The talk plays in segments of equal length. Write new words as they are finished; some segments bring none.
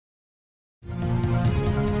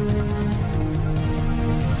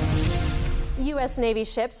U.S. Navy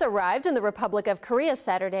ships arrived in the Republic of Korea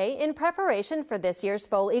Saturday in preparation for this year's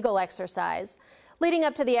Foal Eagle exercise. Leading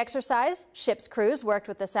up to the exercise, ship's crews worked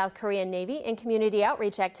with the South Korean Navy in community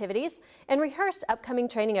outreach activities and rehearsed upcoming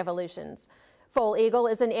training evolutions. Foal Eagle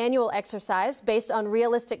is an annual exercise based on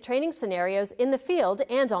realistic training scenarios in the field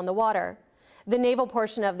and on the water. The naval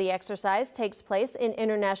portion of the exercise takes place in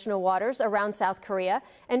international waters around South Korea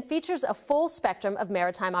and features a full spectrum of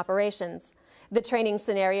maritime operations. The training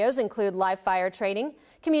scenarios include live fire training,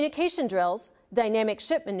 communication drills, dynamic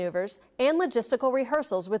ship maneuvers, and logistical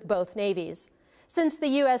rehearsals with both navies. Since the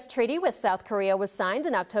U.S. treaty with South Korea was signed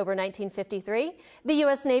in October 1953, the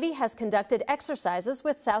U.S. Navy has conducted exercises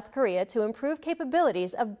with South Korea to improve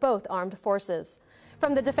capabilities of both armed forces.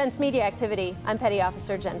 From the Defense Media Activity, I'm Petty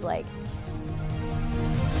Officer Jen Blake.